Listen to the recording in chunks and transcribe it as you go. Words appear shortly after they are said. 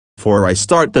Before I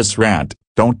start this rant,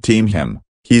 don't team him,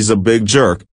 he's a big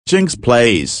jerk.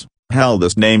 JinxPlayz. Hell,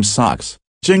 this name sucks.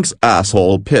 Jinx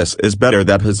asshole piss is better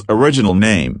than his original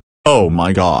name. Oh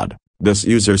my god, this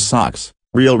user sucks.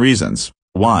 Real reasons.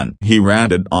 1. He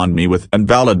ranted on me with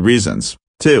invalid reasons.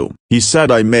 2. He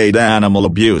said I made animal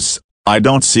abuse. I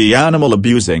don't see animal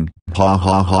abusing. Ha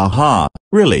ha ha ha.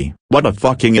 Really, what a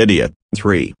fucking idiot.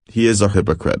 3. He is a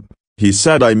hypocrite. He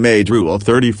said I made Rule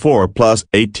 34 plus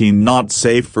 18 not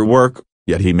safe for work,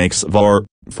 yet he makes VAR.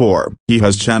 4. He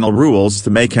has channel rules to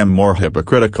make him more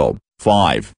hypocritical.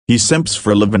 5. He simps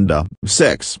for Lavenda.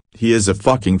 6. He is a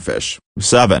fucking fish.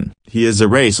 7. He is a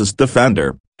racist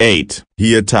defender. 8.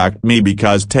 He attacked me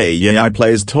because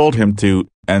JinxPlayz told him to,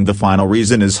 and the final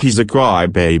reason is he's a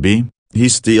crybaby. He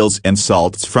steals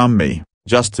insults from me,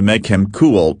 just to make him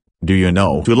cool. Do you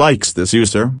know who likes this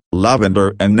user?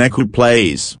 Lavender and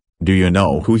JinxPlayz. Do you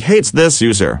know who hates this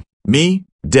user? Me,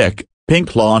 Dick,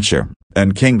 Pink Launcher,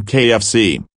 and King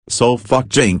KFC. So fuck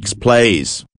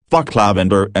JinxPlayz, fuck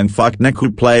Lavender and fuck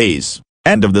JinxPlayz.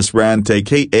 End of this rant,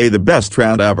 aka the best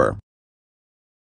rant ever.